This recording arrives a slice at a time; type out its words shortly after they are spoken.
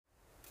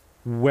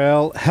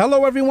Well,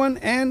 hello everyone,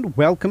 and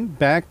welcome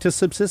back to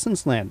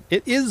Subsistence Land.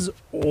 It's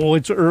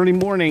early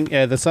morning.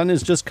 The sun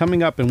is just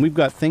coming up, and we've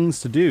got things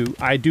to do.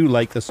 I do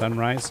like the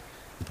sunrise,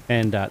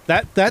 and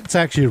that's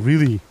actually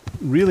a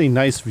really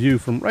nice view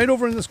from right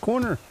over in this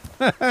corner.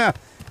 Look at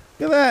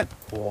that!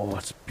 Oh,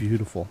 it's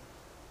beautiful.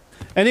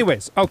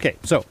 Anyways, okay,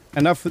 so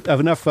enough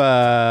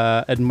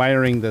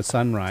admiring the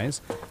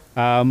sunrise.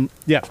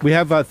 Yeah, we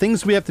have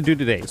things we have to do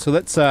today. So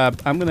let's. We're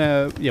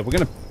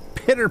gonna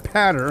pitter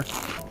patter.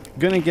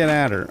 Gonna get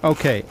at her.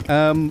 Okay,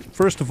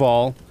 first of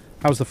all,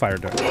 how's the fire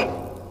doing?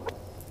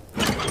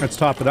 Let's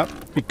top it up,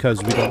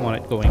 because we don't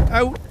want it going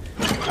out.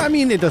 I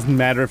mean, it doesn't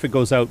matter if it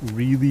goes out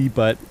really,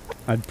 but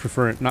I'd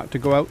prefer it not to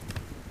go out.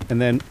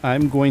 And then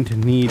I'm going to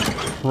need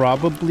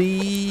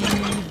probably...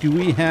 Do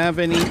we have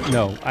any?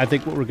 No, I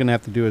think what we're gonna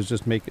have to do is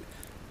just make it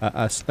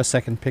a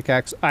second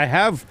pickaxe. I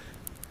have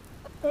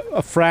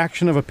a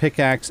fraction of a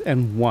pickaxe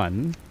and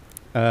one.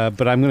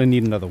 But I'm going to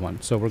need another one.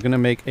 So we're going to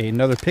make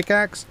another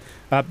pickaxe.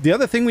 The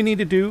other thing we need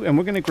to do, and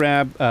we're going to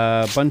grab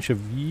a bunch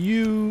of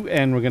you,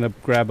 and we're going to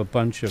grab a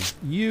bunch of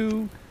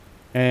you,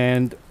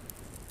 and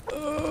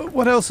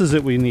what else is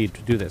it we need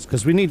to do this?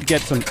 Because we need to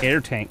get some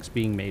air tanks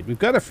being made. We've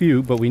got a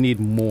few, but we need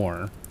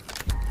more.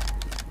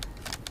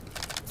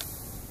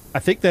 I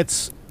think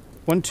that's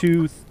 1,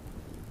 2,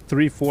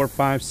 3, 4,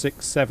 5,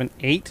 6, 7,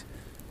 8.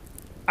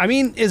 I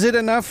mean, is it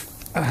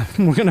enough?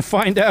 We're going to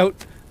find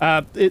out.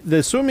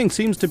 The swimming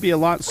seems to be a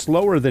lot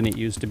slower than it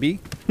used to be.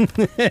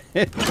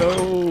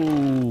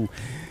 Oh,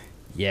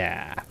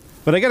 yeah.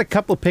 But I got a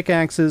couple of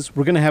pickaxes.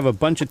 We're going to have a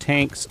bunch of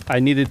tanks. I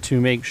needed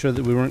to make sure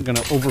that we weren't going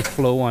to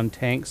overflow on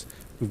tanks.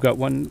 We've got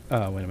one...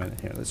 wait a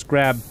minute here.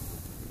 Let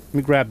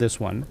me grab this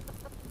one.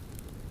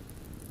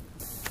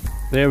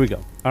 There we go.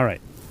 All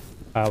right.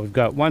 We've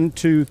got 1,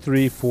 2,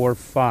 3, 4,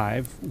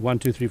 5. 1,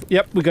 2, 3, 4.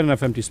 Yep, we got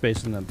enough empty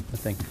space in the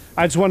thing.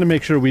 I just wanted to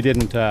make sure we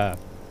didn't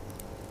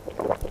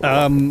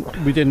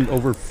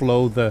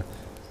overflow the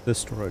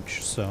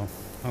storage, so,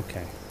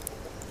 okay.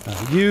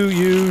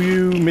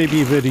 You,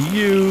 maybe a bit of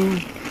you.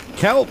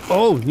 Kelp!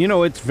 Oh, you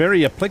know, it's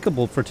very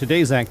applicable for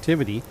today's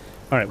activity.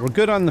 Alright, we're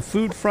good on the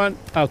food front.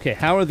 Okay,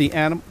 how are the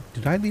animals?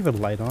 Did I leave a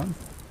light on?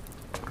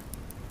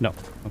 No,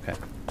 okay.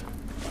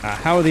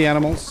 How are the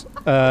animals?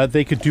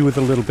 They could do with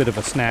a little bit of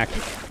a snack.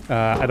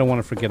 I don't want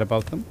to forget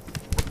about them.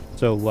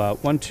 So,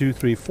 1, 2,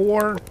 3,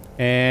 4,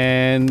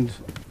 and...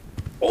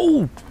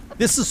 Oh!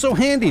 This is so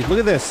handy. Look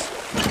at this.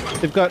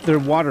 They've got their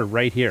water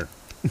right here.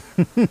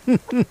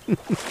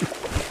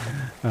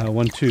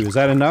 1, 2. Is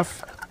that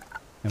enough?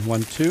 And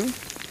 1, 2.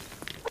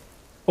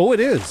 Oh, it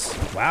is.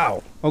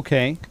 Wow.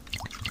 Okay.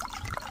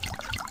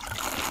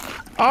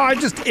 Oh, I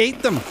just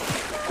ate them.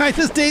 I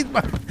just ate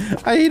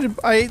I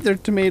ate their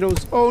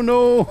tomatoes. Oh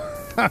no.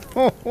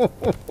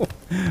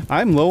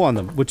 I'm low on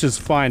them, which is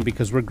fine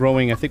because we're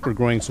growing. I think we're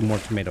growing some more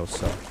tomatoes.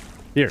 So.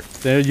 Here,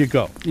 there you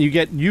go. You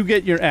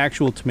get your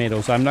actual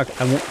tomatoes. I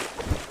won't.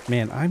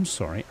 Man, I'm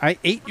sorry. I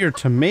ate your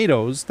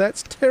tomatoes.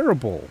 That's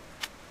terrible.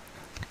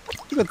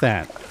 Look at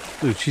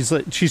that. Dude,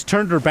 she's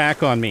turned her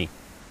back on me.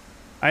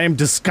 I am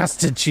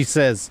disgusted, she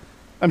says.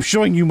 I'm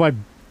showing you my...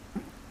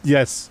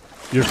 Yes,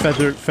 your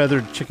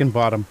feathered chicken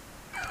bottom.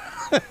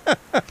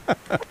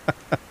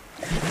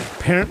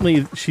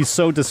 Apparently, she's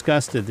so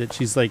disgusted that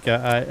she's like,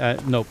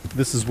 nope,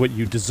 this is what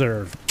you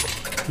deserve.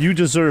 You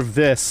deserve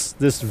this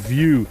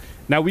view.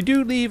 Now we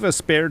do leave a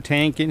spare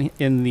tank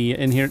in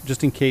here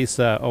just in case.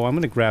 Oh, I'm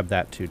gonna grab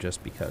that too,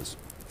 just because.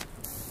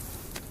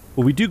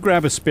 But we do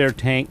grab a spare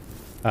tank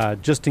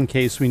just in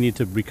case we need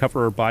to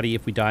recover our body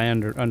if we die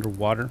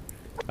underwater.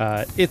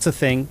 It's a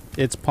thing.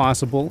 It's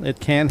possible. It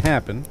can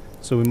happen.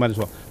 So we might as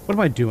well. What am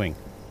I doing?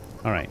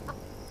 All right.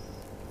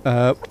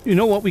 You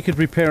know what? We could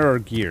repair our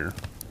gear.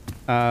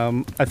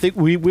 I think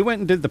we went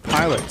and did the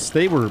pilots.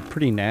 They were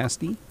pretty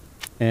nasty.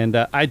 And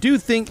I do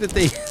think that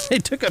they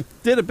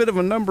did a bit of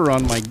a number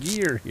on my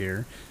gear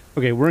here.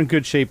 Okay, we're in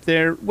good shape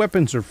there.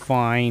 Weapons are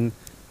fine.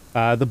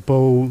 The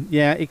bow,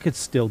 yeah, it could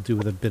still do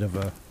with a bit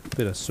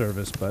of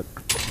service, but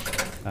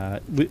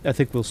I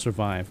think we'll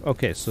survive.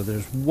 Okay, so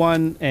there's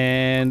one,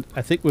 and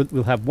I think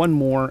we'll have one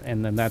more,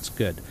 and then that's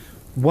good.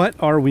 What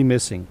are we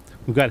missing?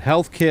 We've got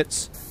health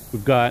kits.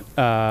 We've got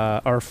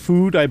our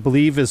food, I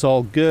believe, is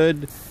all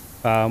good.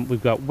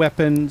 We've got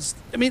weapons.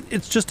 I mean,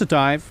 it's just a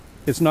dive.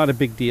 It's not a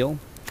big deal.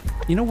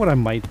 You know what I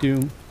might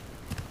do?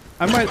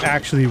 I might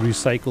actually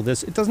recycle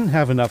this. It doesn't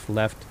have enough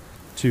left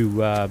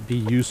to be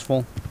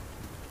useful.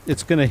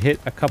 It's gonna hit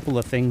a couple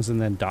of things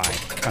and then die.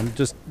 I'm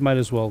just might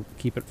as well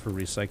keep it for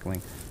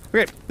recycling.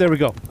 Okay, there we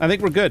go. I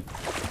think we're good.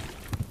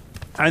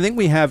 I think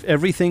we have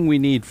everything we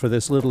need for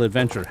this little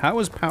adventure. How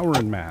is power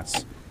and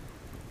mass?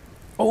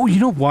 Oh,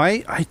 you know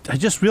why? I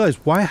just realized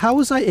why. How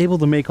was I able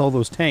to make all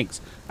those tanks?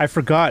 I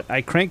forgot.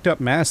 I cranked up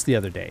mass the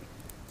other day.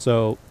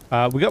 So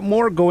we got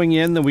more going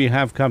in than we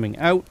have coming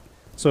out.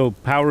 So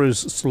power is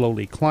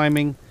slowly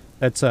climbing.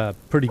 That's a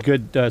pretty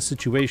good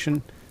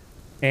situation.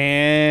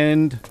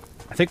 And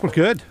I think we're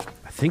good.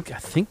 I think.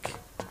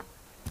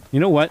 You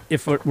know what?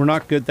 If we're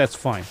not good, that's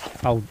fine.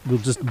 We'll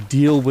just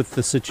deal with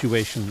the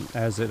situation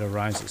as it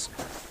arises.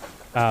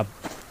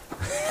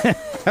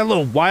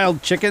 Hello,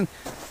 wild chicken.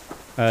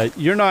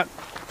 You're not...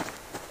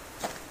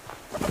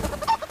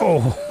 Oh,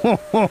 ho,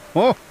 ho,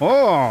 ho,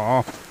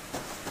 ho.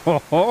 Ho,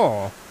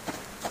 ho.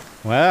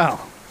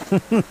 Well,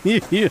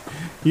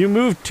 you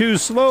moved too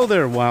slow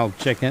there, wild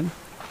chicken.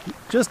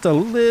 Just a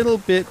little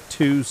bit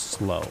too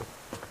slow.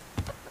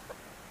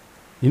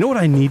 You know what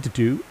I need to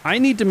do? I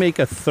need to make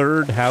a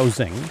third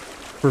housing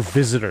for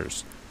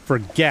visitors, for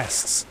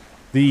guests.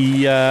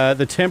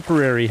 The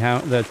temporary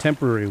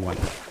one.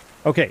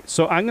 Okay,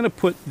 so I'm gonna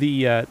put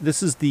the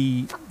this is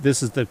the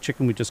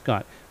chicken we just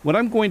got. What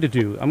I'm going to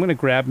do, I'm gonna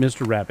grab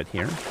Mr. Rabbit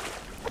here,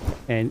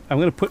 and I'm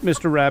gonna put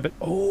Mr. Rabbit.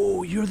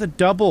 Oh, you're the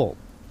double.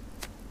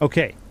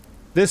 Okay,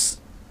 this.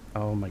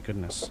 Oh my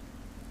goodness.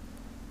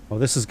 Oh,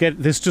 this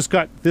just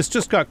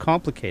got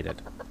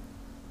complicated.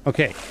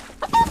 Okay,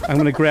 I'm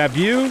gonna grab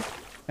you,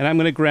 and I'm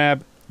gonna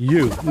grab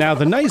you. Now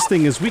the nice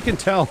thing is we can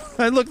tell.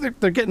 Look,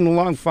 they're getting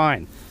along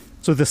fine.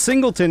 So the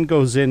singleton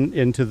goes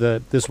into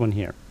this one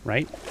here,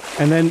 right?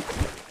 And then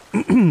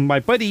my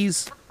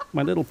buddies,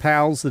 my little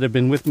pals that have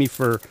been with me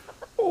for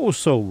oh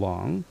so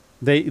long,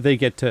 they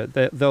get to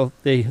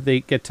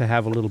they get to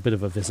have a little bit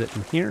of a visit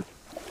in here.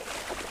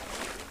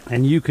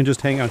 And you can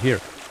just hang out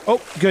here.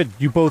 Oh, good.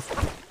 You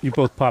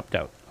both popped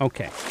out.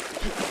 Okay.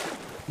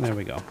 There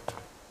we go.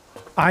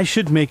 I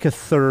should make a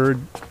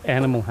third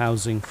animal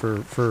housing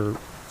for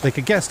like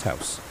a guest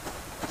house.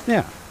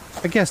 Yeah.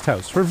 A guest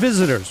house for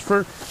visitors,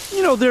 for,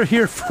 you know, they're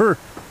here for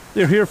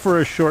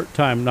a short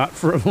time, not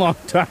for a long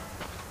time.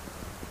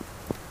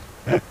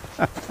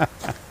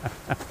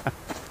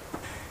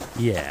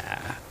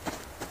 Yeah.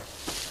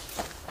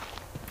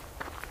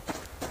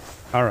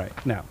 All right,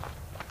 now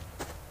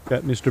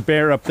got Mr.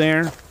 Bear up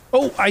there.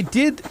 Oh, I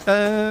did.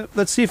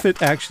 Let's see if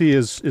it actually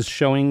is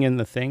showing in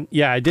the thing.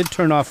 Yeah, I did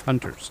turn off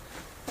hunters,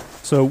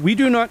 so we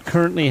do not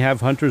currently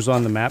have hunters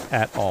on the map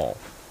at all.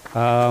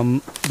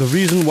 The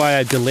reason why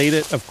I delayed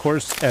it, of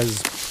course,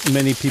 as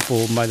many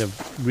people might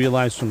have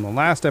realized from the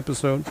last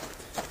episode,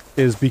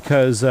 is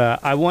because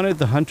I wanted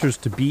the hunters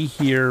to be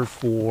here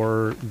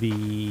for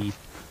the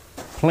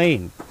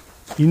plane.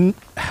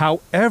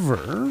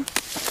 However,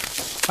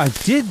 I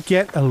did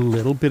get a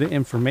little bit of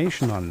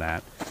information on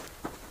that.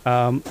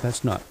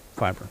 That's not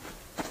fiber.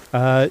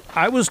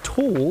 I was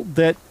told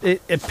that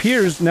it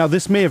appears, now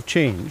this may have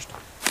changed,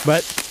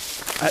 but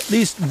at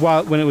least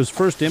when it was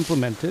first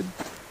implemented.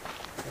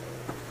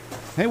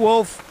 Hey,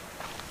 Wolf.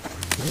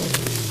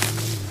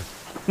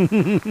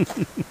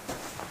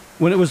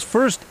 When it was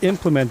first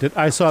implemented,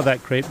 I saw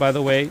that crate, by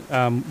the way.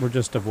 We're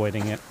just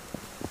avoiding it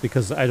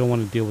because I don't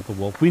want to deal with the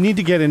wolf. We need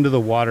to get into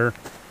the water.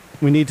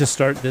 We need to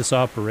start this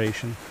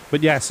operation.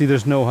 But yeah, see,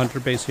 there's no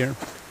hunter base here.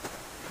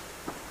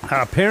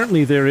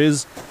 Apparently there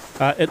is,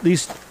 at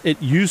least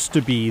it used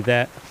to be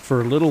that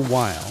for a little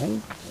while.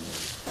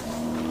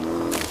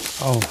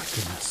 Oh my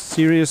goodness.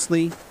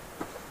 Seriously?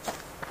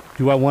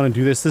 Do I want to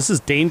do this? This is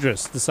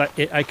dangerous.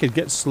 I could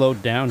get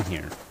slowed down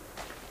here.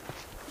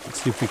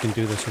 Let's see if we can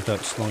do this without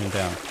slowing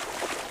down.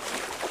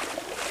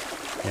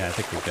 Yeah, I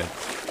think we're good.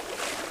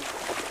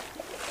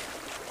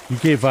 You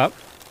gave up?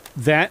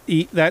 That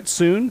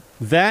soon?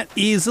 That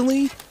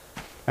easily?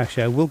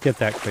 Actually, I will get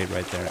that crate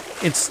right there.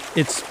 It's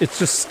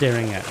just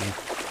staring at me.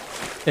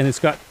 And it's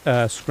got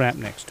scrap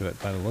next to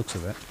it by the looks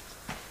of it.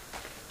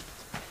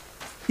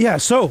 Yeah,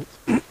 so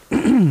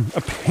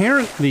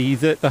apparently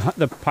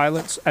the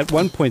pilots, at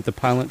one point the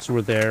pilots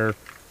were there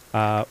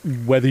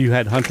whether you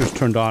had hunters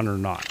turned on or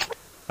not.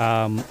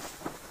 I'm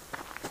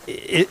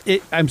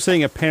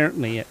saying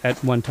apparently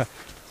at one time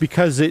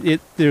because I'm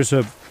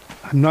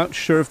not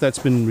sure if that's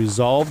been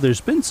resolved.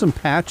 There's been some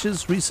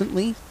patches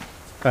recently.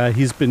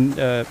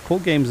 Full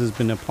Games has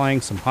been applying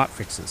some hot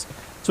fixes.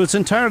 So it's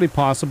entirely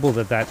possible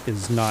that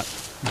is not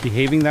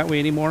behaving that way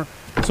anymore.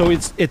 So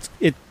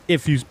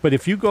if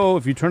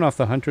you turn off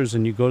the hunters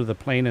and you go to the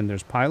plane and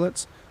there's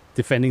pilots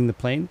defending the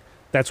plane,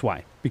 that's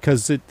why.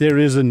 Because there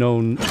is a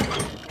known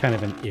kind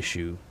of an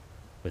issue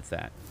with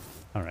that.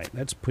 All right,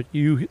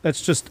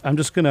 I'm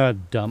just gonna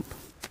dump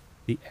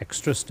the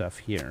extra stuff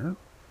here.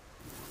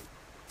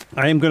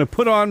 I am gonna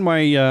put on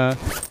my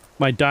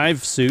my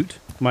dive suit,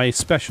 my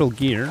special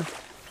gear.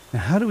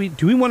 Now, do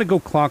we want to go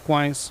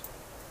clockwise?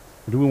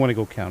 Or do we want to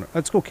go counter?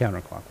 Let's go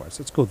counterclockwise.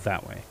 Let's go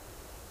that way.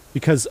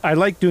 Because I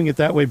like doing it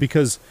that way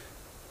because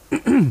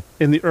in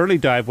the early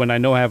dive when I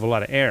know I have a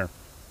lot of air,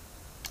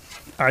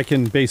 I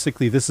can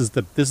basically this is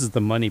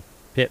the money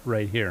pit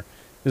right here.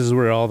 This is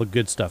where all the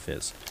good stuff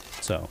is.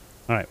 So,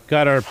 all right,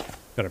 got our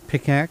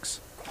pickaxe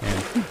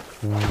and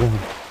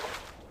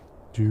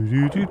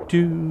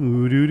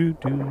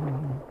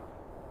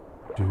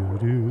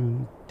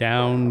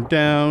down,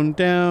 down,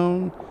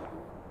 down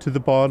to the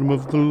bottom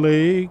of the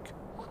lake.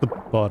 The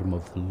bottom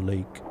of the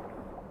lake.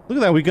 Look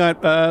at that, we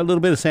got a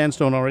little bit of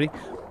sandstone already.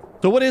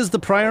 So what is the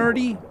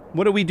priority?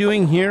 What are we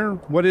doing here?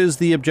 What is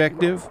the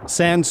objective?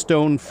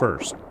 Sandstone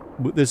first.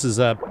 This is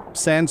a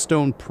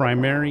sandstone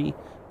primarily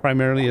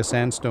a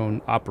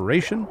sandstone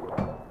operation.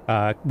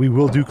 We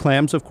will do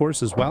clams, of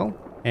course, as well.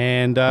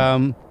 And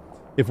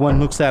if one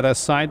looks at us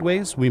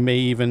sideways, we may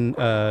even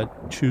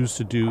choose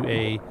to do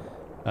a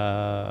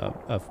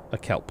a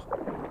kelp.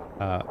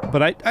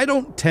 But I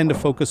don't tend to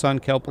focus on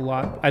kelp a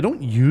lot. I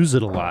don't use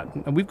it a lot.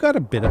 And we've got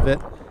a bit of it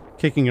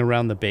kicking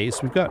around the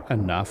base. We've got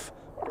enough.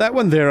 That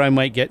one there I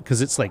might get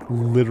because it's like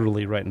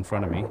literally right in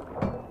front of me.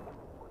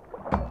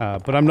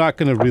 But I'm not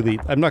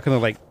gonna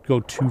like go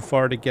too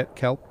far to get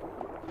kelp.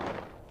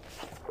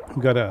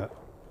 We gotta,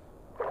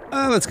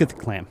 let's get the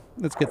clam.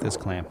 Let's get this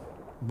clam.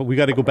 But we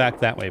gotta go back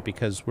that way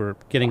because we're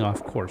getting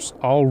off course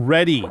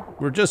already.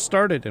 We're just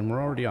started and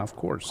we're already off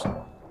course.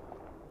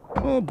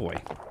 Oh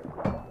boy.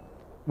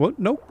 What?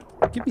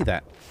 Nope. Give me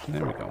that.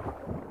 There we go.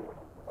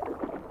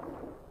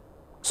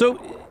 So,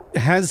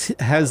 has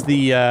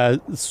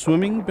the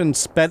swimming been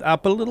sped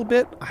up a little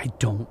bit? I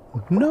don't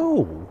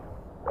know.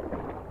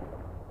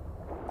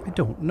 I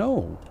don't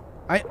know.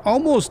 I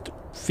almost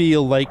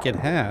feel like it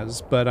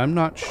has, but I'm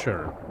not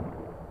sure.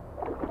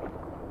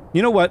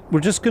 You know what? We're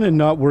just gonna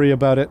not worry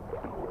about it.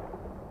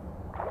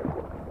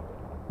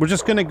 We're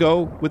just gonna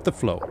go with the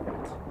flow.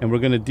 And we're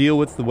gonna deal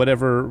with the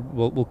whatever,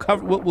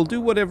 we'll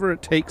do whatever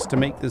it takes to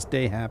make this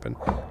day happen.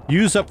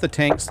 Use up the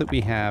tanks that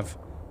we have,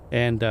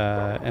 and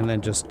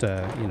then just,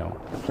 you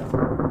know.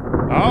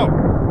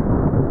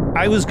 Oh!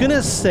 I was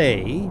gonna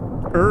say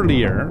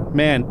earlier,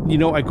 man, you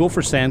know, I go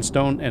for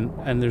sandstone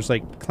and there's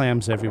like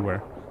clams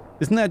everywhere.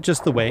 Isn't that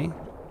just the way?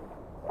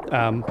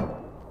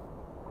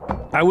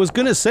 I was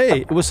gonna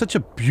say, it was such a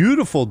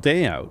beautiful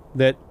day out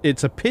that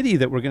it's a pity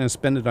that we're gonna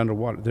spend it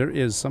underwater. There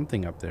is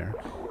something up there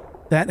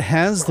that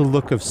has the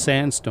look of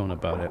sandstone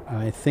about it.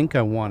 I think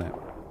I want it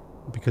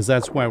because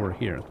that's why we're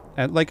here.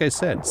 And like I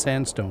said,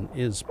 sandstone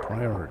is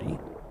priority.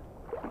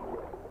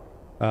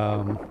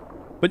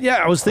 But yeah,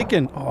 I was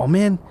thinking, oh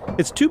man,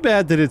 it's too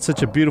bad that it's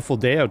such a beautiful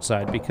day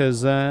outside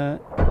because, I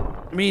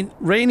mean,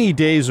 rainy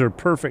days are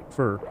perfect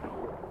for...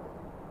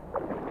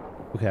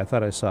 Okay, I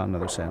thought I saw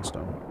another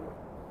sandstone.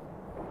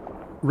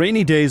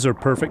 Rainy days are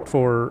perfect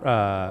for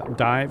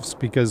dives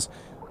because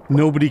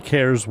nobody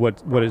cares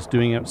what it's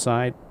doing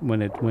outside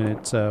when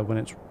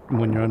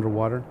you're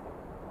underwater.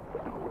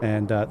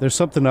 And there's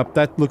something up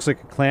that looks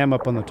like a clam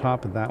up on the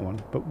top of that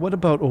one. But what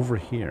about over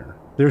here?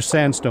 There's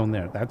sandstone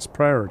there. That's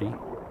priority.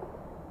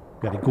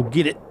 Gotta go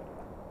get it.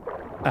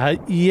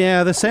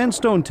 Yeah, the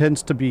sandstone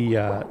tends to be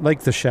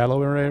like the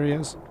shallower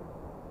areas.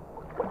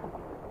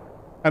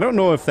 I don't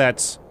know if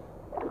that's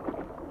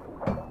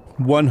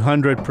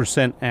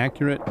 100%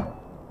 accurate,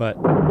 but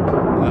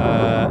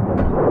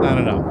I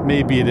don't know.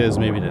 Maybe it is,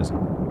 maybe it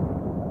isn't.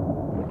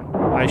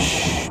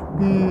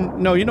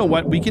 No, you know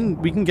what? We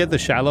can get the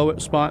shallow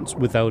spots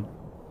without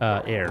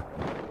air.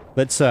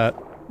 Let's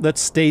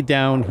stay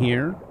down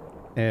here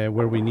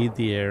where we need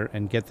the air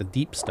and get the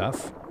deep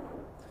stuff.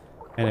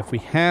 And if we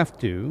have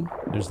to,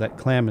 there's that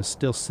clam is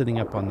still sitting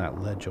up on that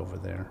ledge over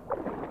there.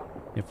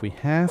 If we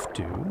have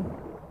to...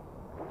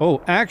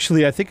 Oh,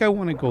 actually, I think I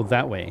want to go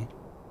that way.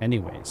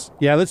 Anyways.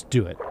 Yeah, let's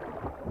do it.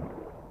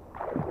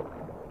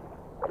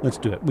 Let's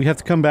do it. We have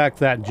to come back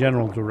that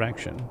general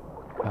direction.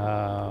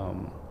 I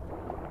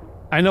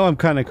know I'm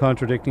kind of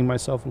contradicting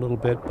myself a little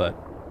bit, but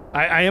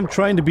I am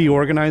trying to be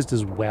organized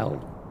as well.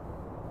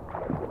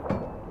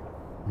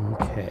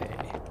 Okay.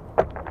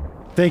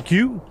 Thank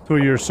you for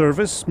your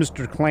service,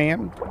 Mr.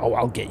 Clam. Oh,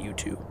 I'll get you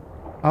too.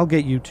 I'll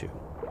get you too.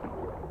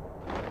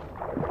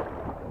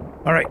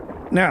 All right,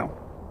 now,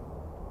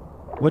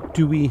 what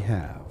do we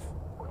have?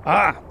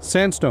 Ah,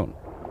 sandstone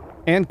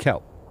and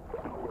kelp.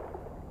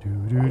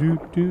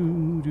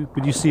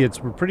 But you see,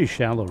 we're pretty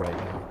shallow right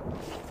now.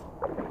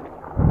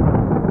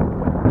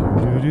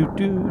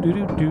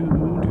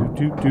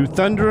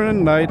 Thunder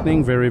and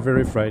lightning, very,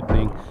 very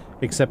frightening.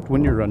 Except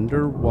when you're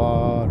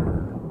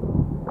underwater.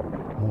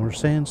 More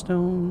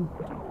sandstone.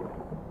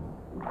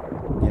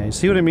 Yeah, you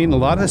see what I mean? A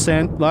lot of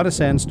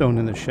sandstone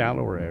in the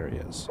shallower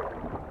areas.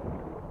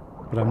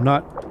 But I'm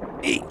not...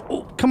 Hey,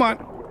 oh, come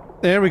on!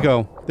 There we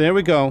go. There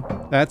we go.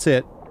 That's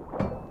it.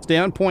 Stay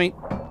on point.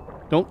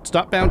 Don't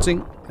stop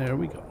bouncing. There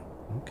we go.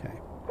 Okay.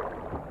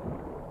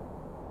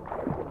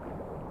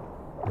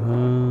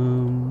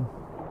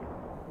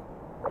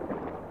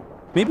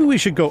 Maybe we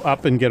should go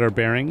up and get our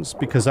bearings,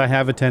 because I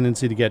have a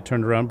tendency to get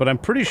turned around, but I'm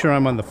pretty sure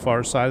I'm on the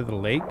far side of the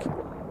lake.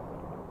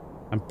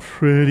 I'm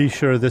pretty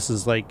sure this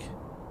is like...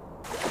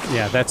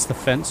 Yeah, that's the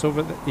fence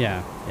over there.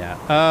 Yeah, yeah.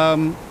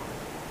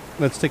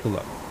 Let's take a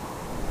look.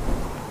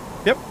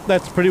 Yep,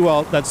 that's pretty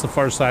well... That's the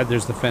far side.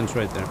 There's the fence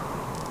right there.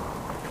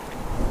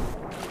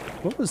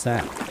 What was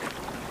that? I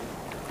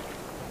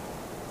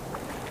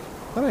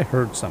thought I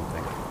heard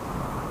something.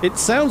 It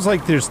sounds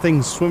like there's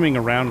things swimming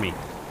around me.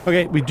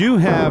 Okay, we do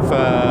have,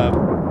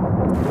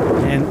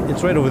 and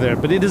it's right over there,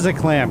 but it is a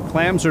clam.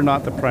 Clams are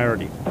not the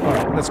priority.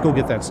 Alright, let's go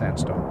get that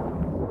sandstone.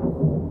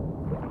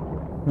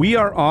 We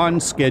are on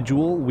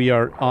schedule. We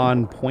are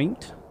on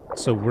point,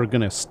 so we're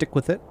gonna stick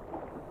with it.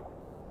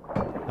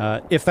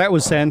 If that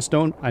was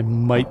sandstone, I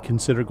might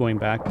consider going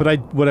back,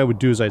 but what I would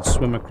do is I'd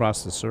swim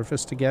across the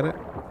surface to get it.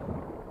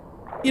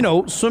 You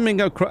know,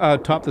 swimming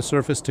atop the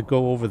surface to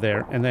go over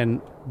there, and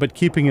then, but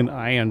keeping an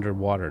eye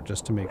underwater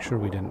just to make sure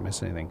we didn't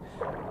miss anything.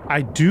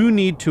 I do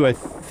need to, I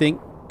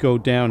think, go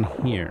down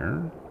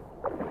here.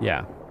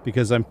 Yeah,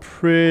 because I'm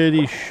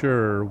pretty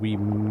sure we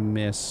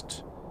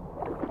missed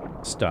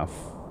stuff.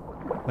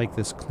 Like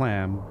this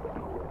clam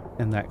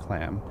and that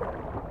clam.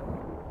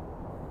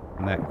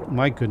 And that,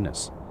 my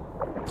goodness.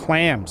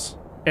 Clams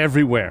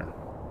everywhere.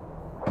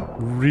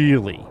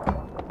 Really.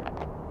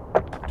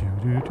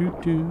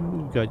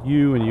 Got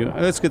you and you.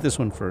 Let's get this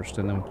one first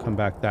and then we'll come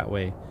back that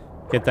way.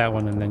 Get that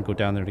one and then go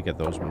down there to get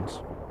those ones.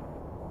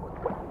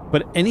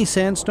 But any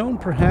sandstone,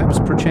 perhaps,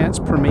 perchance,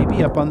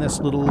 maybe up on this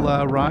little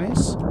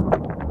rise?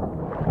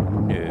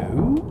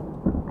 No.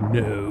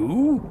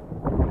 No.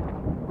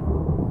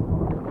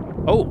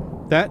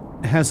 Oh, that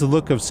has the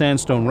look of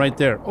sandstone right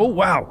there. Oh,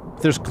 wow.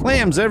 There's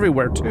clams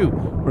everywhere, too.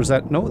 Or is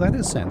that... No, that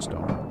is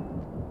sandstone.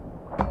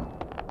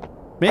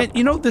 Man,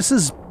 you know, this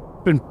has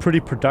been pretty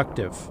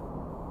productive.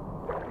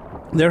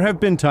 There have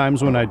been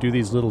times when I do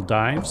these little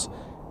dives,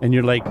 and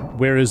you're like,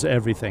 where is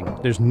everything?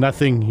 There's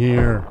nothing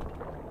here.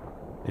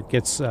 It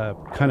gets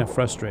kind of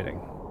frustrating.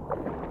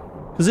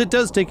 Because it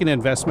does take an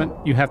investment.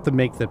 You have to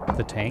make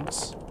the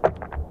tanks.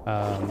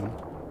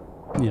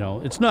 You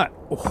know, it's not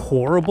a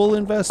horrible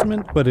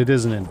investment, but it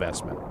is an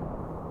investment.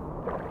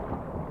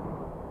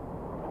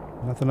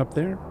 Nothing up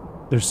there?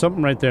 There's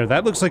something right there.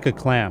 That looks like a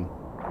clam.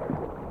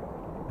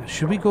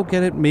 Should we go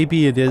get it?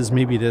 Maybe it is,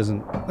 maybe it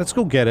isn't. Let's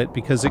go get it,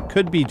 because it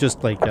could be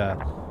just like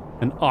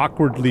an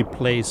awkwardly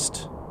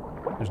placed...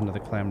 There's another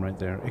clam right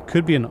there. It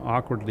could be an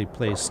awkwardly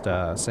placed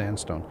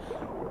sandstone.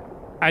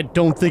 I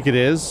don't think it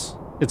is.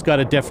 It's got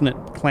a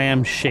definite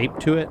clam shape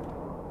to it.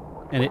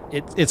 And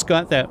it's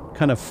got that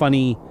kind of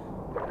funny...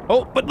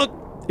 Oh, but look!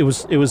 It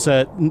was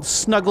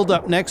snuggled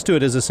up next to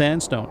it as a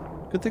sandstone.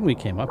 Good thing we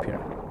came up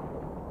here.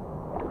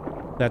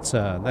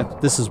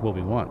 This is what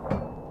we want.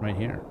 Right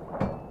here.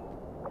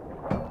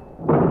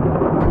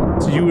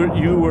 So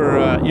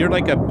you're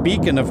like a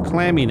beacon of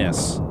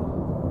clamminess.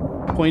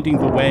 Pointing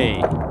the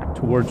way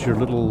towards your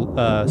little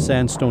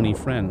sandstony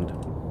friend.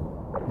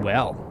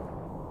 Well.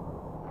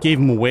 Gave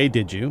him away,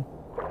 did you?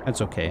 That's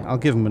okay. I'll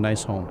give him a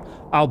nice home.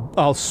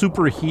 I'll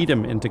superheat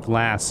him into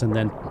glass and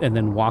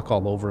then walk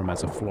all over him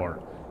as a floor.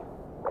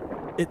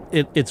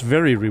 It's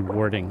very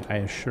rewarding, I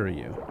assure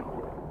you.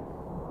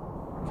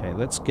 Okay,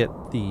 let's get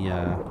the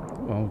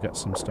well, we've got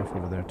some stuff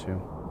over there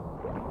too.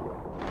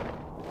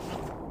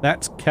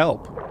 That's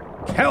kelp.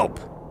 Kelp!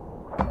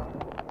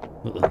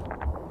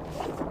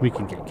 We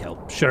can get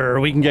kelp. Sure,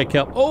 we can get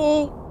kelp.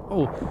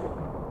 Oh!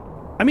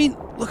 I mean,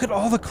 look at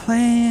all the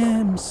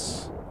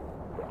clams.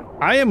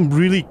 I am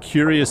really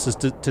curious as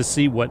to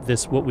see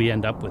what we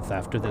end up with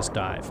after this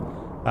dive.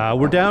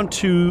 We're down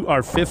to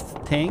our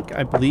 5th tank,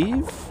 I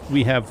believe.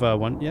 We have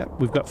one. Yeah,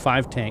 we've got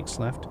 5 tanks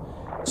left.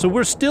 So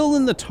we're still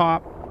in the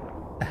top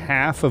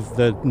half of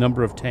the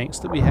number of tanks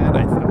that we had.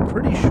 I'm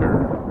pretty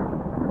sure.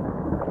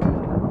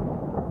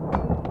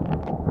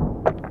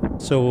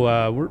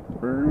 So we're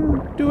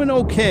doing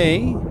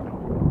okay.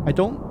 I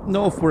don't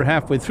know if we're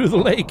halfway through the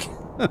lake.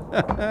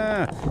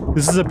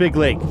 This is a big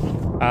lake.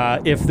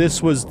 If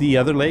this was the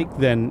other lake,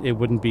 then it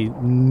wouldn't be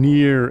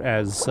near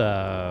as...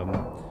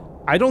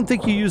 I don't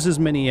think you use as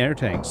many air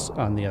tanks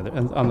on the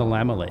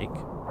Llama Lake.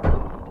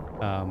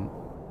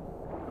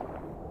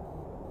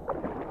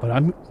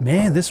 But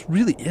man, this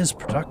really is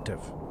productive.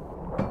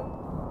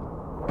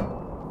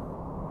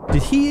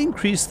 Did he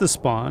increase the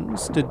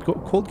spawns? Did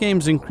Cold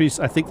Games increase?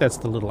 I think that's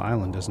the little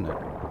island, isn't it?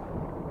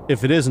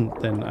 If it isn't,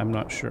 then I'm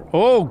not sure.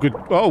 Oh, good.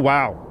 Oh,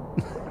 wow.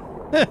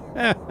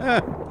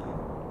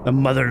 The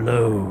mother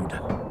lode.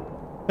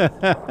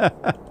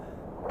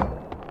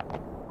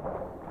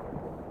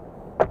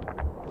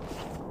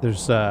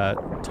 There's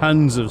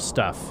tons of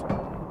stuff.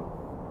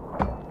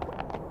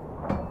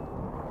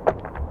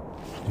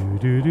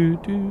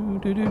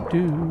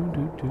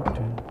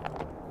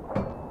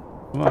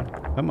 Come on,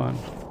 come on.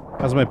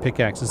 How's my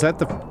pickaxe? Is that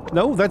the...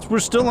 No, we're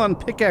still on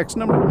pickaxe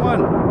number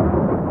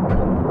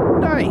 1.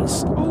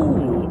 Nice.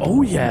 Oh,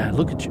 oh yeah,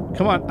 look at you.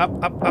 Come on, up,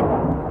 up,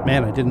 up.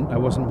 Man, I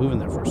wasn't moving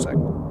there for a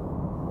second.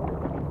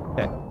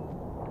 Okay.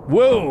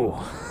 Whoa!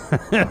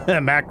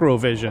 Macro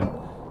vision.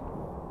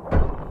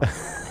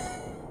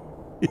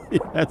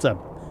 That's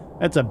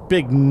a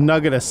big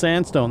nugget of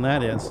sandstone,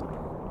 that is.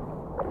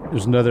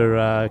 There's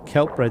another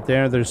kelp right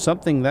there. There's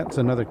something, that's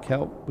another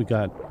kelp. We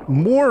got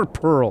more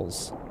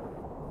pearls.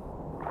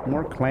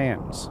 More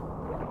clams.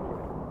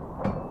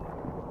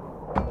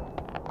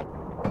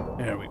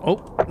 There we go.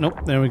 Oh,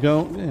 nope, there we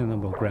go. And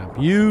then we'll grab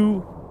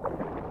you.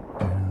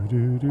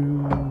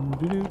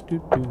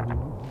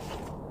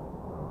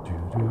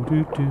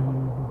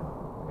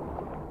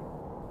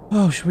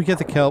 Oh, should we get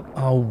the kelp?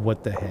 Oh,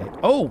 what the heck?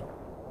 Oh!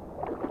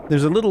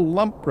 There's a little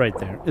lump right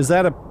there. Is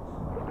that a...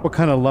 What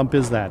kind of lump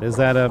is that? Is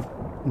that a...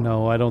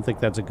 No, I don't think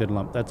that's a good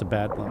lump. That's a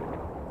bad lump.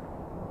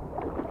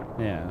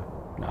 Yeah,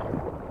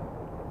 no.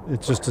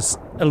 It's just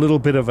a little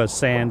bit of a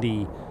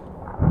sandy,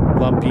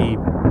 lumpy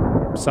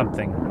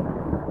something.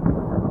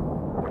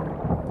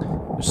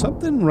 There's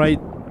something right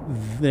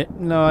there.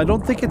 No, I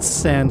don't think it's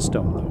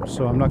sandstone, though,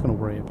 so I'm not going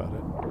to worry about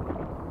it.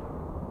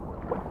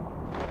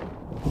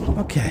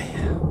 Okay.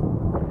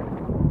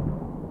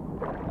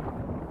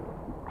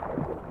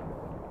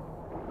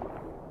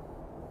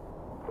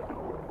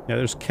 Yeah,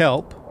 there's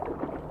kelp.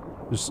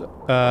 There's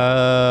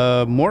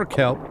more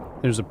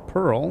kelp. There's a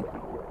pearl.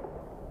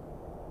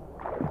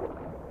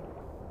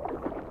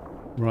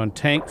 We're on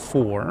tank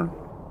 4.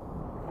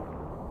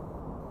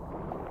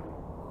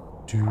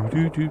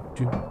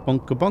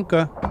 Bunka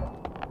bunka.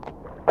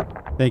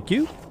 Thank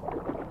you.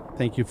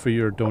 Thank you for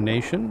your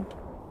donation,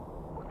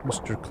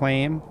 Mr.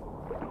 Clam.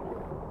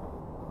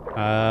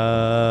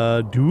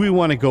 Do we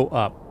want to go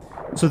up?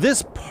 So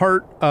this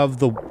part of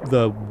the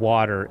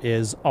water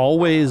is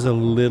always a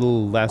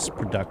little less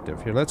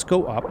productive. Here, let's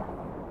go up.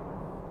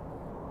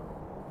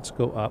 Let's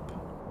go up.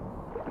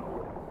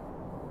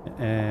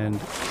 And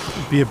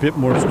be a bit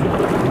more...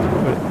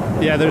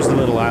 Yeah, there's the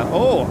little island.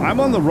 Oh, I'm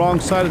on the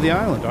wrong side of the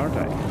island, aren't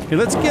I? Here,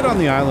 let's get on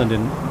the island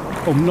and...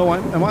 Oh, no,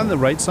 I'm on the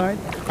right side?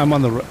 I'm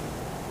on the...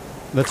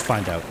 Let's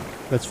find out.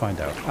 Let's find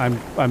out.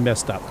 I'm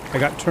messed up. I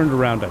got turned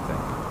around, I think.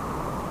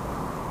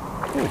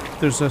 Oh,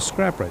 there's a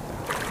scrap right there.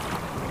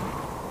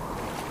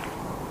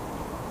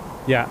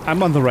 Yeah,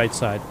 I'm on the right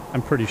side.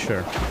 I'm pretty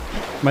sure.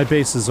 My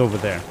base is over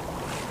there.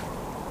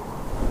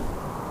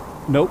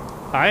 Nope.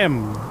 I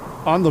am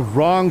on the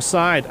wrong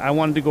side. I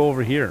wanted to go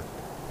over here.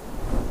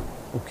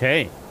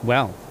 Okay.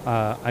 Well,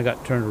 I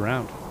got turned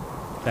around.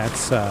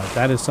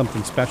 That is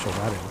something special,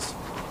 that is.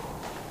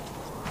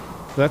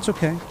 That's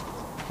okay.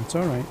 That's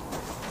all right.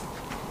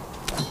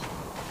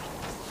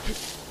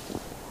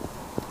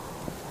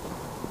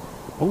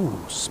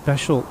 Oh,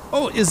 special.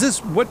 Oh, is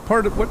this what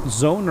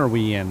zone are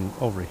we in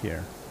over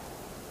here?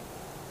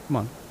 Come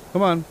on.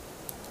 Come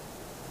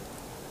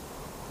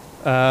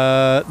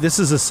on. This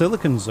is a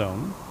silicon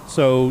zone.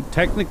 So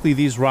technically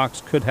these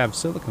rocks could have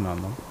silicon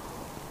on them.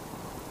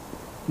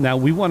 Now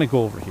we want to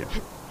go over here.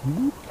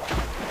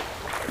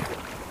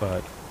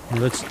 But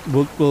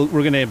we're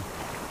going to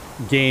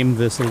game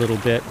this a little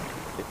bit.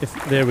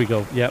 There we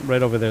go. Yeah,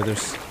 right over there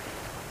there's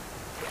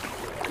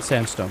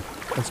sandstone.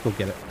 Let's go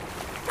get it.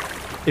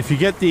 If you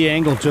get the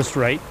angle just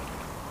right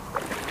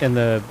and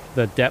the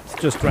depth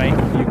just right,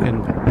 you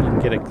can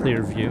get a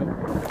clear view.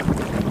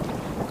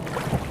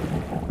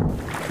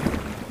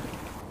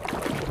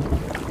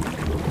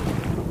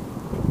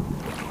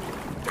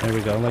 There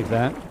we go, like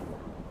that.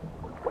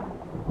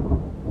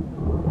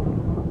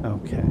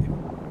 Okay.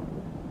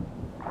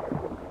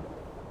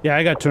 Yeah,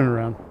 I got turned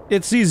around.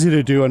 It's easy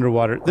to do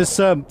underwater. This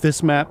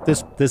map,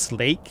 this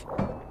lake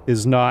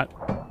is not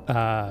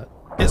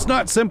it's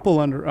not simple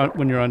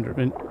when you're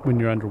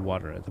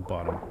underwater at the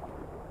bottom.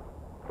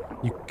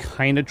 You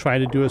kind of try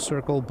to do a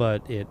circle,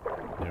 but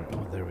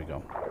there we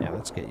go. Yeah,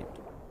 let's get you.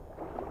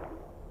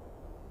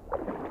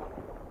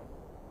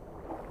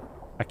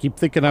 I keep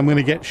thinking I'm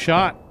gonna get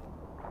shot.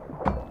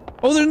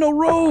 Oh, there's no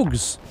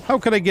rogues. How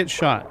could I get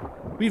shot?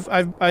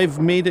 I've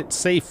made it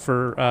safe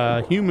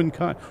for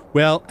humankind.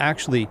 Well,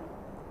 actually,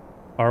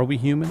 are we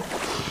human?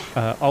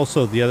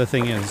 Also, the other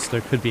thing is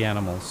there could be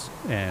animals,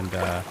 and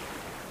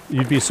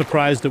you'd be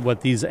surprised at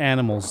what these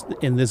animals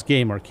in this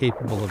game are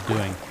capable of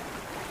doing.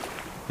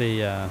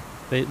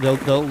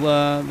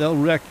 They'll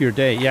wreck your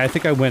day. Yeah, I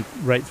think I went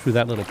right through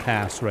that little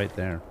pass right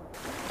there.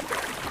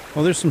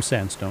 Oh, there's some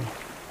sandstone.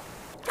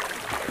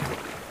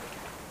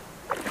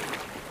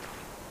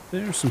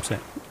 There's some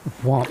sand.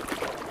 Womp.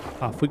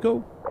 Off we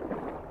go.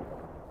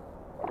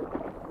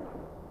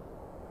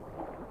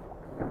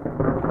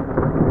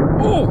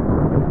 Oh!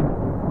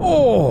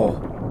 Oh!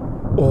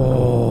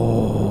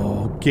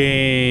 Oh!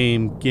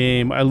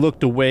 Game. I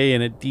looked away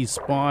and it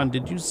despawned.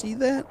 Did you see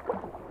that?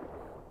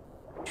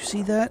 Did you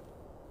see that?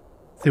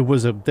 There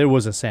was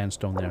a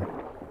sandstone there.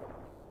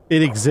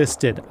 It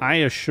existed. I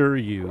assure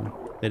you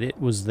that it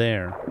was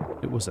there.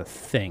 It was a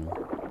thing.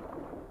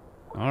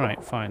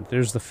 Alright, fine.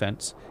 There's the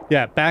fence.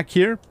 Yeah, back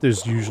here,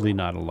 there's usually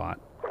not a lot.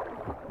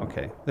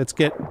 Okay, let's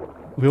get...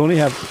 We only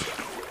have...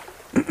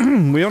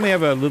 we only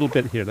have a little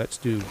bit here. Let's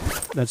do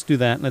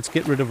that. Let's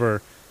get rid of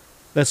our...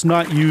 Let's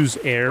not use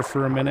air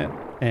for a minute.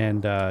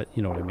 And,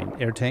 you know what I mean.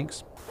 Air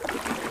tanks.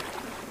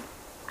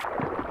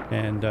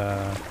 And,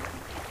 I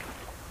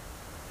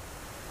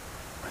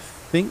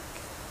think...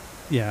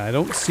 Yeah, I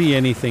don't see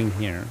anything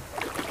here.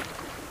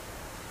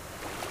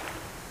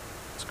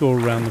 Let's go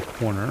around the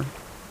corner.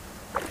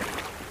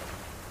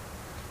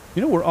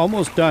 You know, we're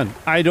almost done.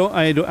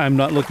 I'm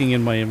not looking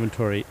in my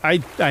inventory.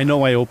 I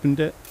know I opened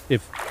it.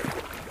 If,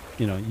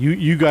 you know,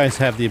 you guys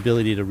have the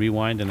ability to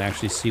rewind and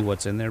actually see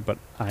what's in there, but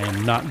I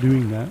am not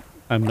doing that.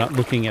 I'm not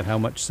looking at how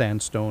much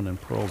sandstone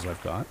and pearls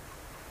I've got.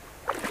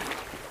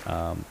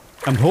 I'm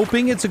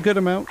hoping it's a good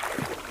amount.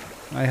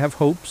 I have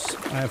hopes.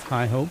 I have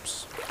high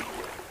hopes.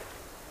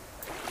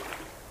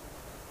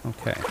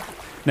 Okay.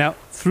 Now,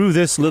 through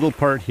this little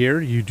part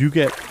here, you do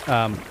get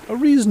a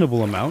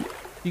reasonable amount.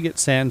 You get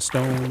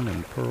sandstone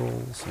and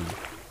pearls,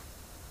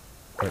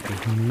 but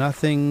there's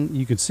nothing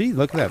you can see.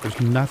 Look at that. There's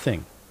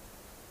nothing.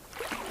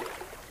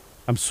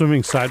 I'm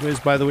swimming sideways,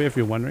 by the way, if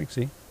you're wondering.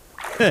 See?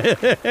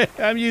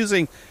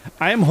 I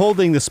am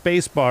holding the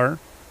space bar,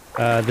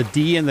 the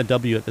D and the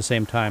W at the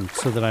same time,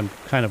 so that I'm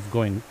kind of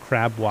going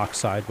crab walk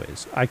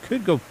sideways. I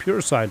could go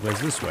pure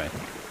sideways this way.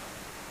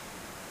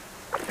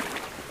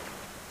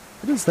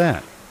 What is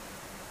that?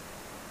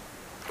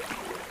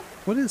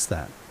 What is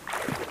that?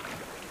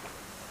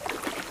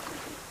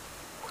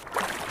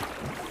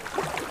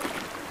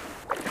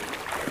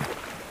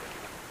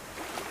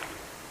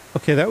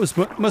 Okay, that was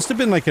must have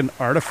been like an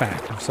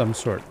artifact of some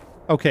sort.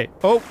 Okay.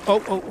 Oh.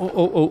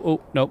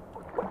 Nope.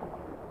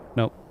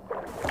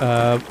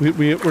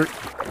 We're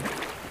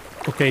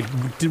okay.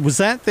 Was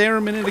that there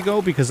a minute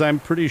ago? Because I'm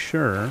pretty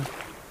sure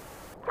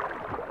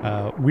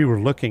we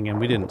were looking and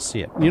we didn't see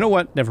it. You know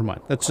what? Never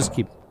mind. Let's just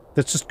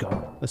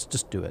go. Let's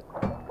just do it.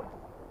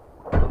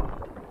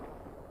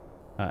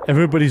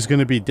 Everybody's going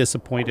to be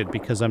disappointed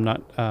because I'm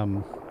not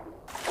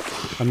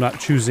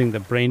choosing the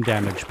brain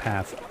damage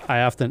path.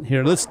 I often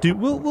here.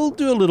 We'll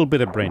do a little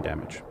bit of brain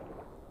damage.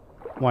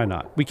 Why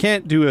not? We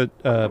can't do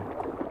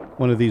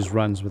one of these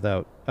runs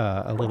without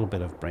a little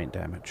bit of brain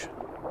damage.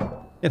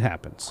 It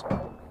happens.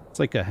 It's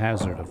like a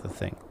hazard of the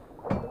thing.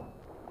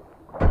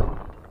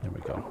 There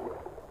we go.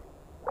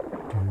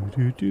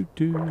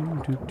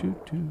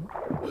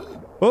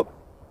 Oh!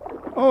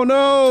 Oh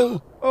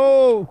no!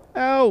 Oh!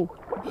 Ow!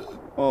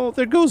 Oh,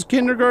 there goes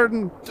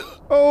kindergarten!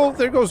 Oh,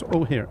 there goes...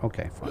 Oh, here.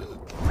 Okay, fine.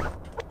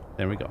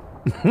 There we go.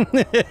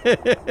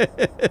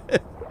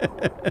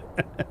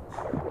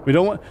 We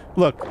don't want...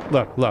 Look.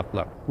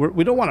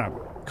 We don't want to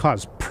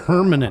cause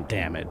permanent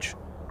damage.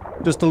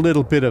 Just a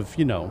little bit of,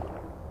 you know,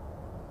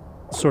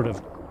 sort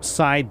of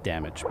side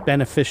damage.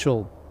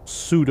 Beneficial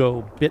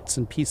pseudo bits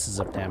and pieces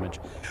of damage.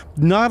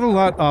 Not a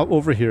lot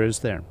over here, is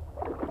there?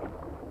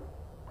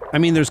 I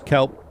mean, there's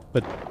kelp,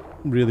 but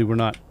really we're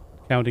not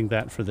counting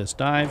that for this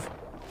dive.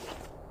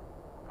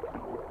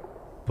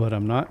 But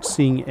I'm not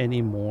seeing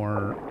any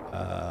more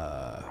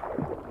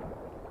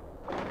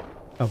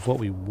of what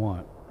we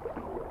want.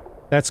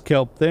 That's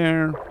kelp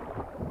there.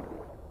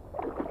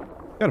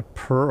 Got a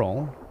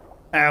pearl.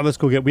 Let's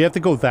go get... We have to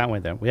go that way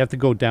then. We have to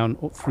go down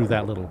through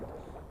that little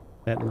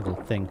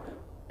thing.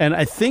 And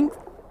I think...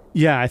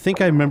 Yeah, I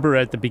think I remember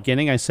at the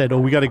beginning I said, oh,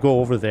 we got to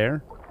go over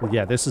there. Well,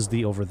 yeah, this is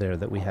the over there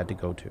that we had to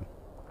go to.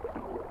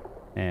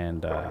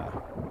 And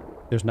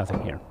there's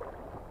nothing here.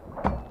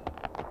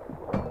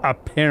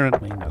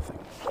 Apparently nothing.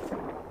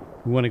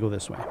 We want to go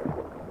this way.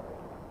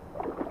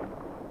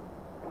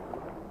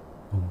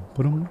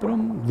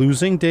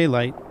 Losing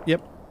daylight.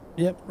 Yep,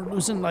 we're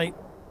losing light.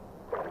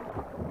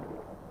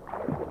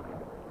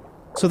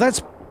 So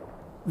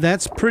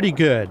that's pretty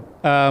good.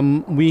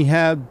 We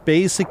have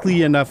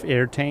basically enough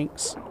air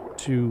tanks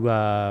to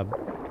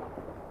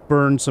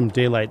burn some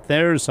daylight.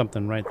 There's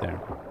something right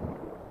there.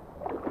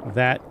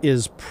 That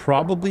is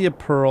probably a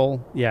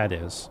pearl. Yeah, it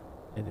is.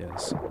 It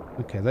is.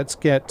 Okay, let's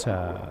get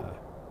up.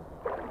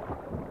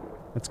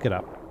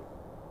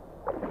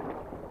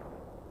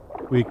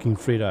 We can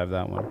free dive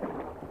that one.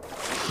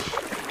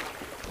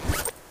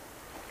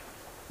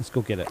 Let's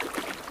go get it.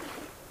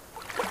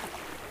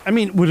 I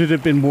mean, would it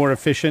have been more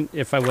efficient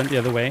if I went the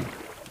other way?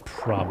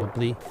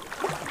 Probably.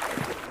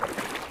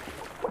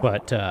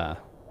 But,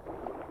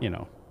 you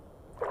know.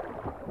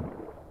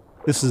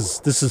 This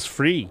is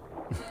free.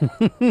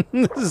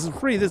 This is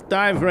free. This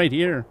dive right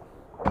here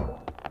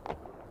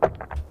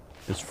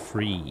is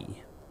free.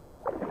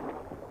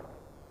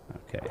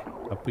 Okay,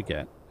 up we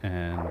get.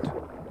 And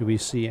do we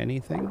see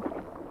anything?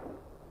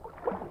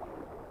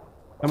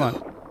 Come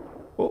on.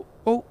 Oh,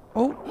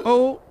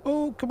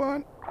 come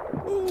on.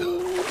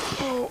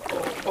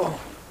 Oh.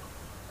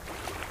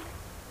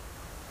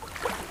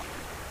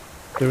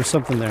 There was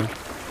something there.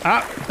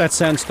 Ah, that's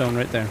sandstone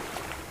right there.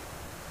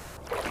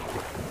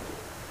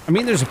 I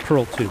mean, there's a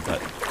pearl too,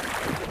 but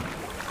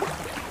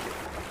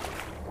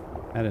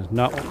that is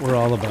not what we're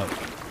all about.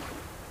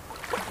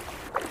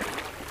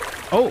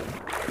 Oh!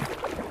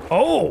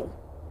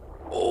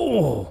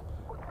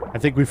 I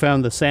think we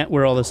found the sand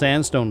where all the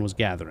sandstone was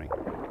gathering.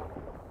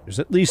 There's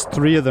at least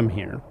 3 of them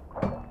here.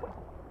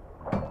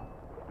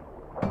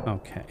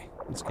 Okay,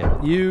 let's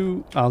get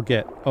you. I'll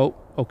get... Oh,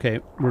 okay,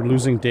 we're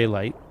losing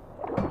daylight.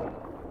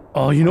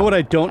 Oh, you know what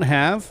I don't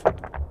have?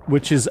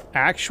 Which is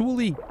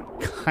actually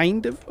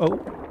kind of... Oh.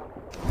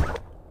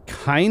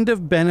 Kind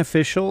of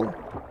beneficial.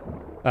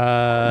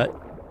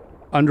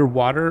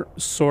 Underwater,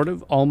 sort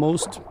of,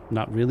 almost.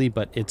 Not really,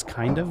 but it's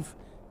kind of.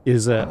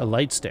 Is a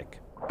light stick.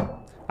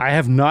 I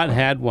have not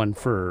had one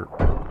for...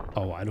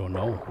 Oh, I don't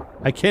know.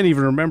 I can't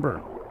even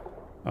remember.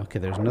 Okay,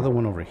 there's another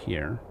one over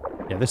here.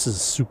 Yeah, this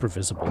is super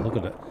visible. Look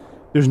at it.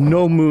 There's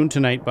no moon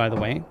tonight, by the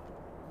way.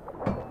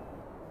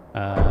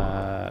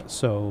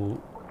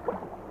 So...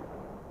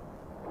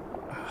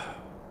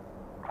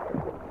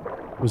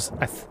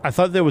 I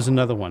thought there was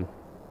another one.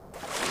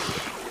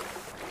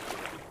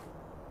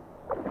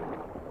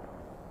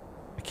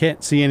 I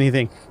can't see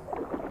anything.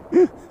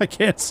 I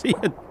can't see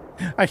it.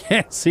 I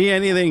can't see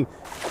anything.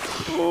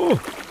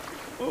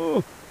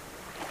 Oh.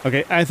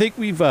 Okay, I think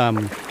we've,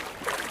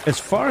 as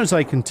far as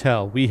I can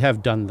tell, we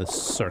have done the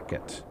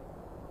circuit.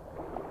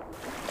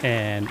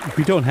 And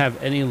we don't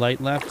have any light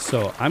left,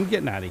 so I'm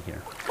getting out of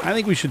here. I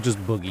think we should just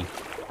boogie.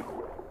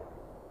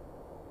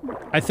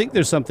 I think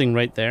there's something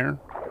right there.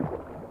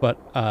 But,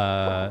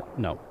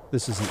 no.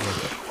 This isn't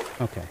worth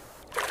it. Okay.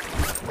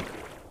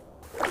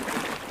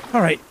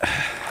 Alright.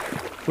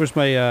 Where's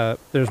my,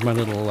 there's my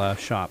little,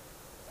 shop.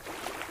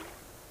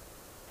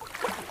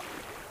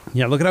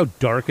 Yeah, look at how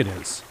dark it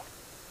is.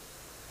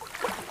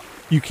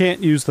 You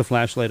can't use the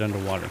flashlight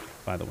underwater,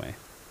 by the way.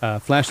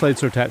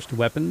 Flashlights are attached to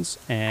weapons,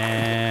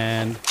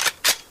 and...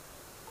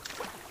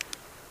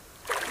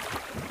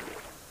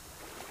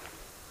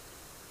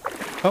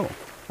 Oh,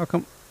 how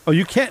come... Oh,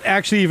 you can't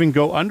actually even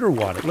go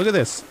underwater. Look at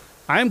this.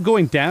 I'm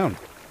going down.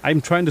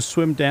 I'm trying to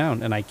swim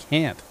down, and I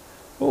can't.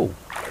 Oh,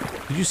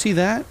 did you see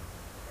that?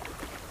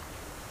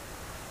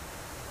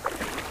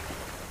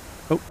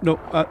 Oh, no,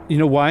 you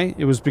know why?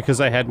 It was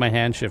because I had my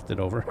hand shifted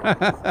over.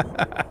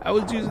 I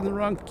was using the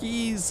wrong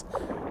keys.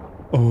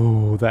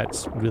 Oh,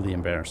 that's really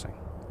embarrassing.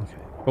 Okay,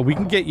 but we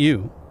can get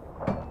you.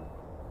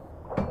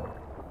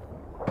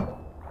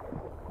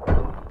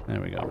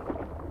 There we go.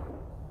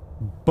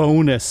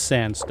 Bonus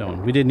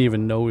sandstone. We didn't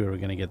even know we were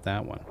going to get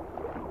that one.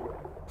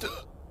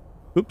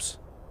 Oops.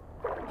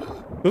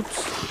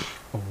 Oops.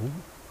 Oh.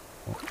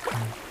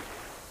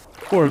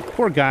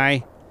 Poor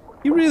guy.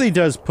 He really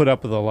does put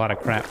up with a lot of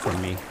crap from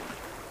me.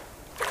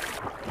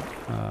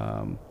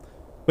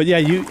 But yeah,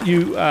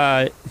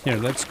 here,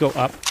 let's go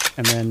up,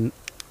 and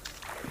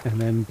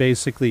then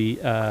basically,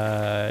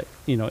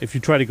 you know, if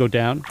you try to go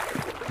down,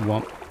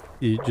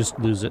 you just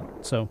lose it.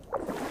 So,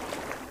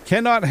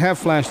 cannot have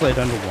flashlight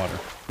underwater.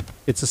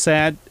 It's a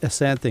sad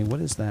thing.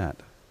 What is that?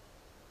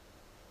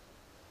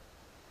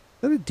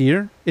 Is that a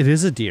deer? It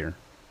is a deer.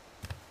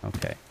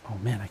 Okay. Oh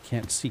man, I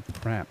can't see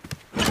crap.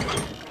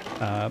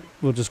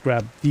 We'll just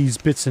grab these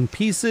bits and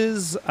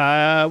pieces.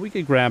 We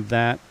could grab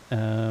that.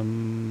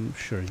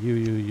 Sure,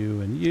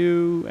 you, and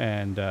you,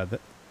 and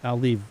I'll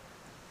leave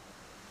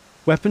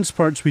weapons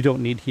parts we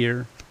don't need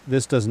here.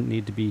 This doesn't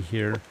need to be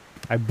here.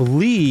 I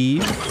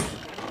believe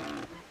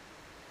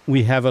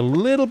we have a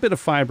little bit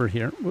of fiber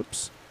here.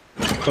 Whoops.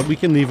 But we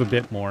can leave a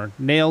bit more.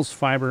 Nails,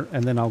 fiber,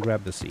 and then I'll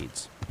grab the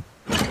seeds.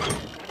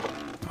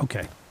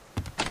 Okay.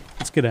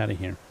 Let's get out of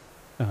here.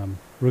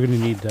 We're gonna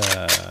need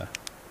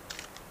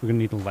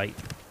a light.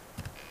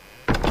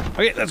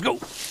 Okay, let's go.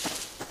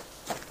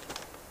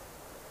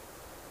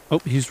 Oh,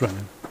 he's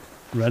running.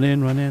 Run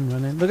in.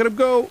 Look at him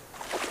go.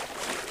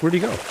 Where'd he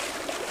go?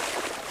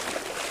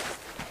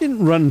 He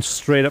didn't run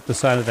straight up the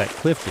side of that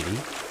cliff, did he?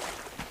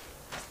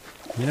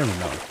 You never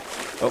know.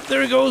 Oh,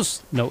 there he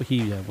goes. No,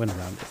 he went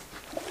around it.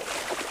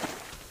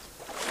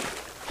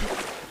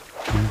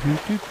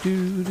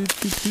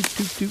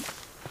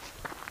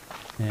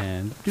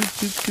 And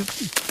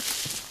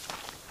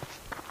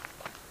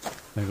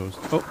there goes.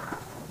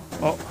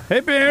 Oh, hey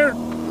bear!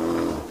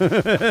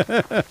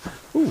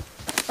 Ooh,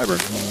 hi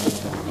bird.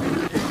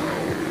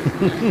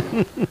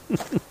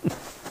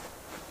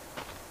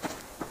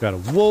 Got a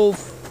wolf.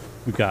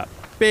 We got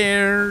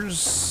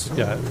bears.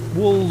 Got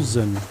wolves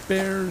and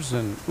bears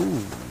and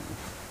ooh.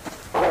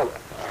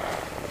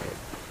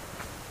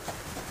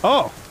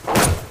 Oh!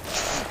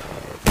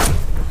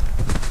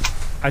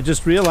 I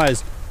just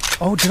realized.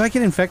 Oh, did I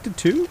get infected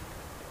too?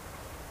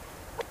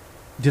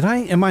 Did I?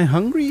 Am I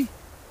hungry?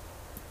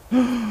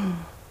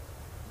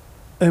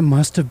 It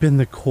must have been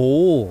the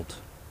cold.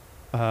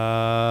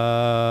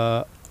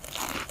 Oh.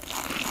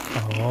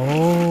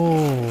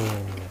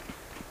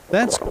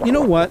 That's, you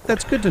know what?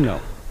 That's good to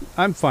know.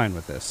 I'm fine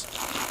with this.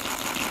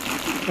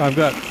 I've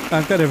got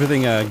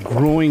everything a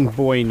growing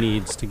boy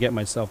needs to get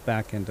myself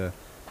back into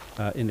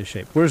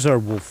shape. Where's our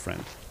wolf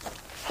friend?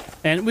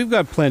 And we've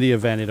got plenty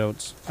of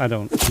antidotes.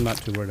 I'm not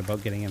too worried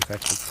about getting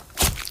infected.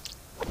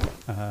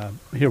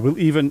 Here, we'll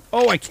even...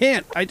 Oh, I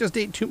can't! I just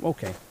ate two...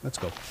 Okay, let's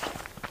go.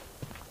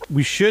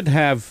 We should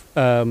have...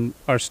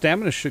 our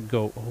stamina should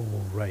go...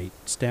 Oh, right.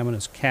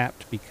 Stamina's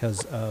capped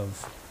because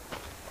of...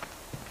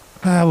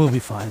 we'll be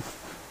fine.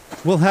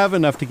 We'll have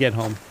enough to get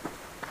home.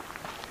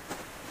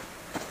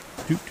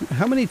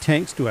 How many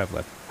tanks do I have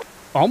left?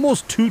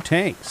 Almost 2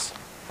 tanks.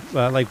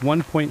 Like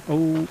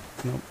 1.0...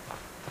 No.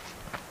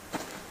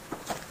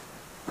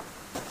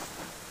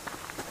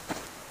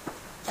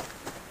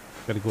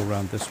 Gotta go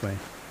around this way.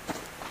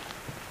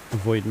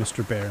 Avoid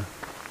Mr. Bear.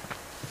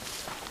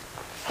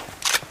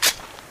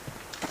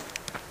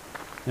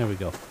 There we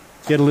go.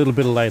 Get a little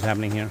bit of light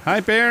happening here. Hi,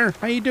 Bear.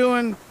 How you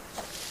doing?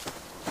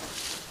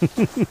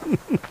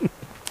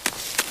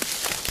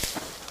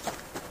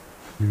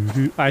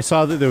 I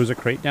saw that there was a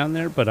crate down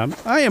there, but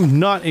I am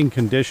not in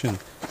condition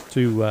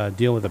to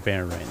deal with a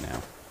bear right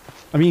now.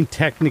 I mean,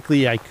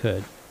 technically I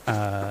could.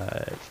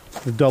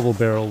 The double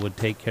barrel would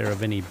take care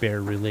of any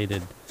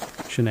bear-related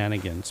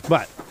shenanigans,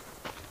 but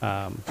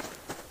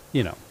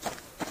you know,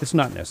 it's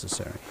not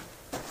necessary.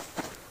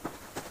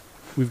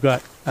 We've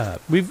got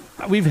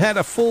we've had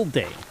a full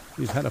day.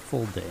 We've had a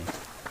full day.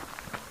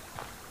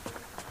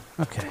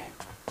 Okay.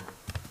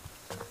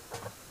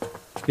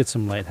 Let's get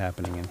some light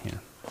happening in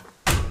here.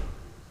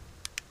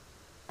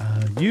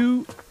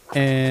 You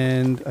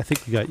and I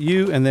think we got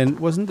you, and then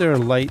wasn't there a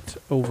light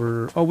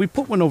over? Oh, we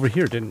put one over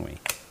here, didn't we?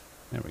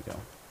 There we go.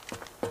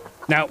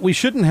 Now we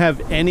shouldn't have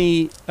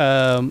any.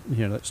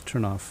 Here, let's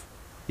turn off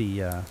the.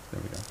 There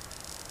we go.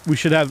 We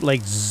should have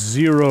like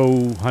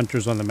 0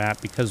 hunters on the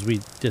map because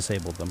we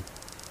disabled them.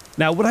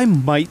 Now, what I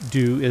might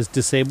do is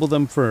disable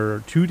them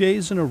for 2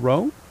 days in a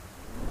row.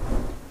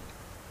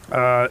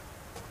 You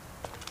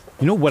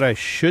know what I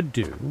should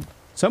do?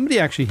 Somebody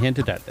actually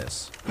hinted at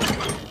this.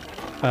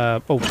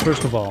 Oh,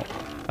 first of all,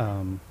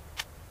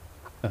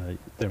 there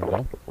we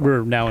go.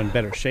 We're now in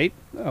better shape.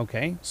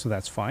 Okay, so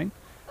that's fine.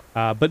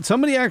 But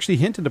somebody actually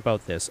hinted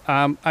about this.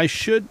 I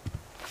should...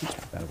 Let's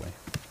put that away.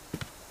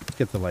 Let's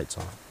get the lights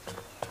off.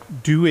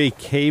 Do a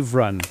cave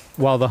run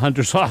while the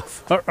hunters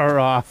are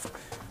off.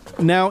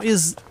 Now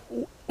is...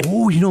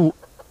 Oh, you know,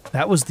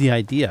 that was the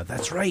idea.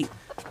 That's right.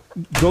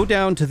 Go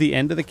down to the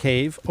end of the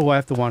cave. Oh, I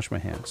have to wash my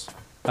hands.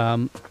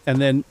 And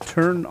then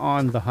turn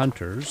on the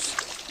hunters.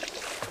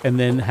 And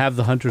then have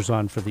the hunters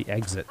on for the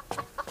exit.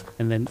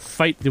 And then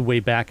fight the way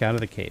back out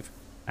of the cave.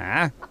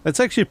 That's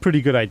actually a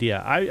pretty good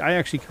idea. I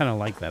actually kind of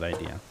like that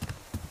idea.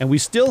 And we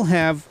still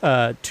have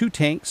 2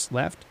 tanks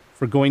left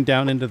for going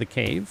down into the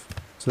cave.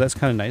 So that's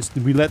kind of nice.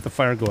 We let the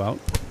fire go out.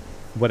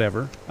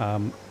 Whatever.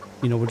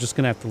 You know, we're just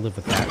going to have to live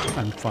with that.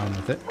 I'm fine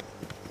with it.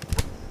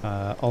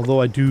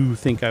 Although I do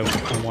think I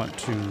want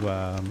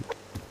to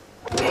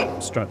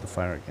start the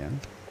fire again.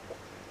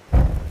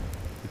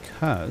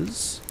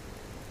 Because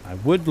I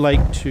would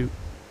like to...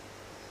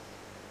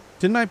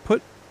 Didn't I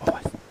put... Oh,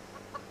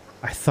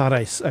 I thought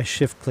I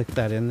shift-clicked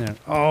that in there.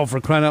 Oh, for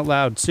crying out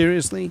loud.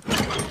 Seriously?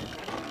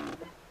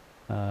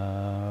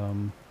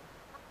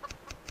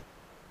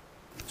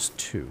 It's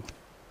 2.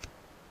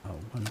 Oh,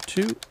 1,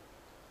 2.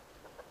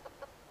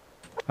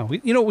 Oh,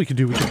 you know what we could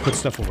do? We could put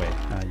stuff away.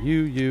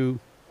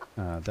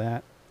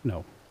 That.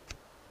 No.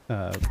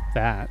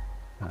 That.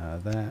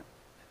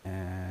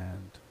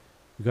 And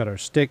we got our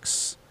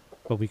sticks,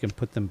 but we can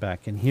put them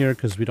back in here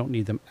because we don't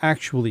need them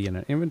actually in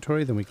our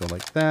inventory. Then we go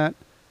like that.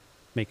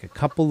 Make a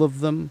couple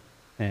of them.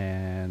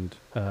 And,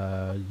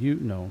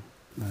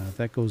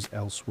 that goes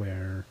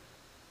elsewhere.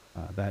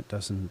 That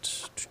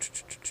doesn't...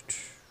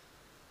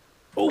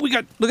 Oh, we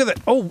got... Look at that.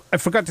 Oh, I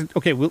forgot to...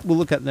 Okay, we'll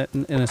look at that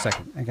in a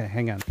second. Okay,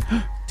 hang on.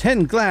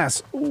 10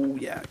 glass. Oh,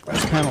 yeah.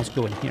 Glass panels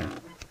go in here.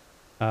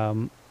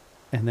 And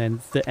then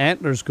the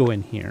antlers go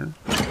in here.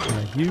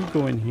 You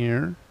go in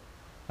here.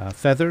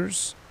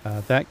 Feathers.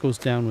 That goes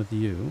down with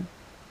you.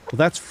 Well,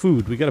 that's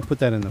food. We got to put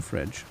that in the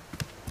fridge.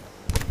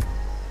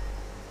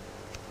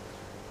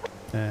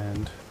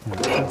 And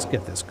let's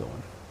get this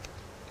going.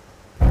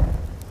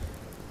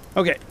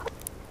 Okay.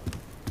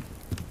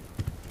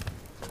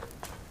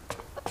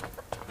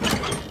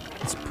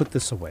 Let's put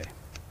this away.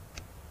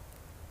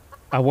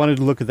 I wanted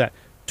to look at that.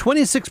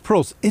 26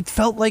 pearls. It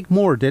felt like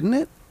more, didn't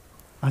it?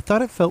 I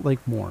thought it felt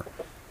like more.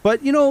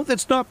 But, you know,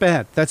 that's not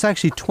bad. That's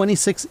actually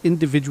 26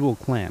 individual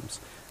clams.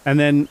 And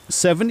then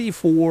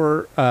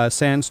 74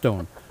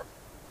 sandstone.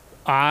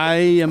 I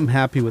am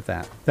happy with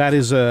that. That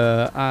is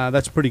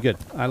that's pretty good.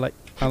 I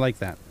like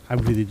that. I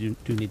really do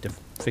need to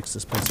fix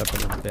this place up a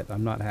little bit.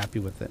 I'm not happy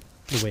with it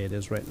the way it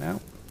is right now.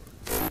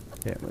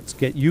 Okay, let's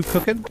get you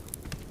cooking.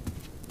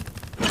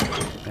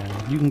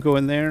 And you can go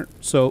in there.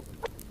 So,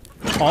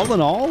 all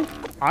in all,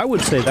 I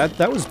would say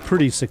that was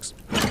pretty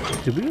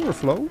Did we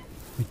overflow?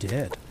 We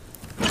did.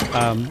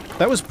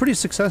 That was pretty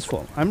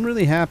successful. I'm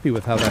really happy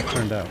with how that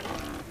turned out.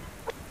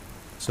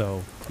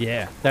 So,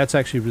 yeah, that's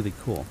actually really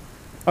cool.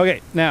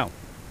 Okay, now,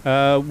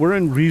 we're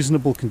in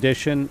reasonable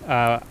condition.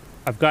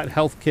 I've got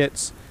health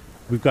kits.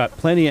 We've got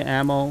plenty of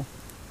ammo.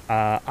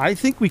 I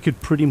think we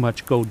could pretty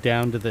much go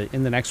down to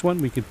in the next one,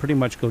 we could pretty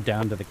much go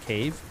down to the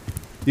cave.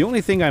 The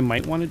only thing I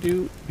might want to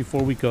do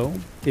before we go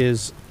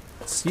is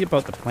see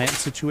about the plant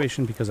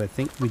situation, because I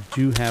think we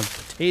do have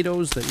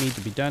potatoes that need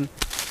to be done.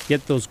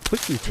 Get those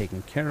quickly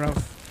taken care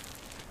of.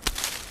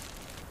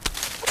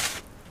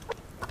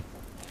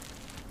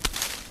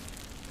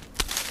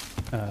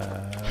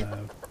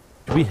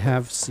 Do we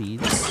have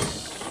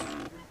seeds?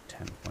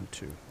 10, 1,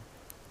 2,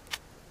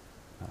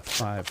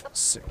 5,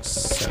 6,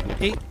 7,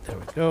 8. There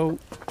we go.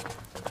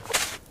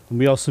 And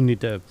we also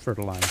need to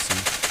fertilize them.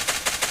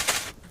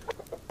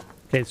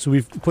 Okay, so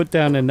we've put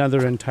down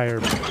another entire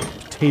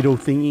potato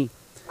thingy.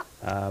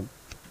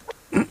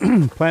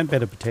 Plant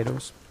bed of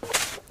potatoes.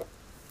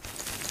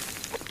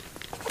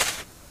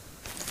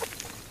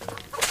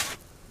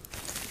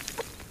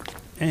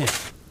 And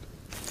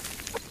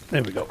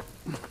there we go.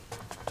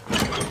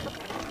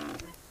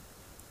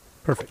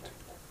 Perfect.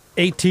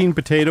 18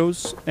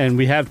 potatoes, and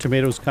we have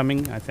tomatoes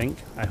coming, I think.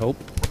 I hope,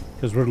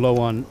 because we're low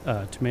on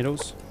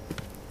tomatoes.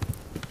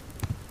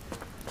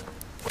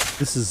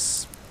 This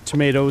is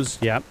tomatoes.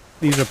 Yep,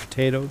 these are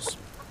potatoes.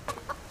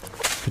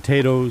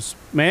 Potatoes.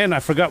 Man, I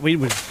forgot we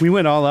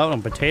went all out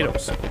on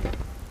potatoes.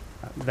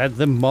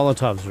 The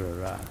Molotovs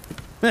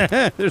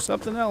are there's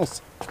something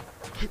else.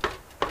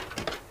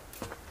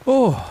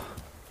 Oh,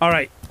 all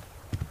right.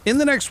 In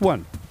the next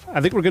one,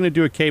 I think we're going to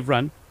do a cave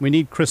run. We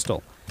need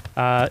crystal.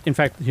 In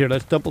fact, here,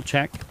 let's double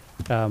check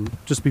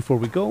just before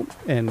we go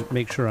and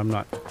make sure I'm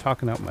not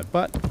talking out my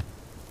butt.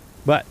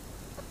 But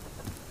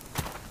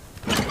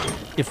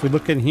if we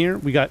look in here,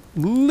 we got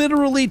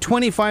literally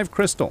 25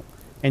 crystal.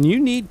 And you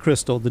need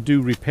crystal to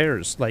do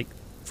repairs. Like,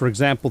 for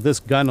example, this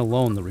gun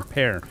alone, the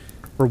repair,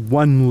 for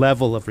 1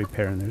 level of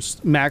repair. And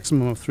there's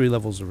maximum of 3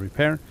 levels of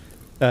repair.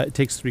 It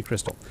takes 3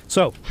 crystal.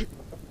 So,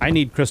 I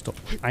need crystal.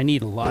 I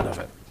need a lot of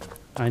it.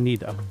 I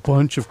need a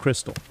bunch of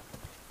crystal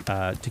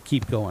to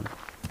keep going.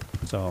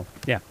 So,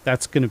 yeah,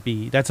 that's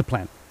a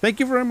plan. Thank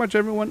you very much,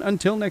 everyone.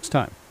 Until next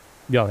time,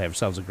 y'all have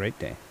yourselves a great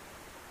day.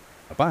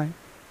 Bye-bye.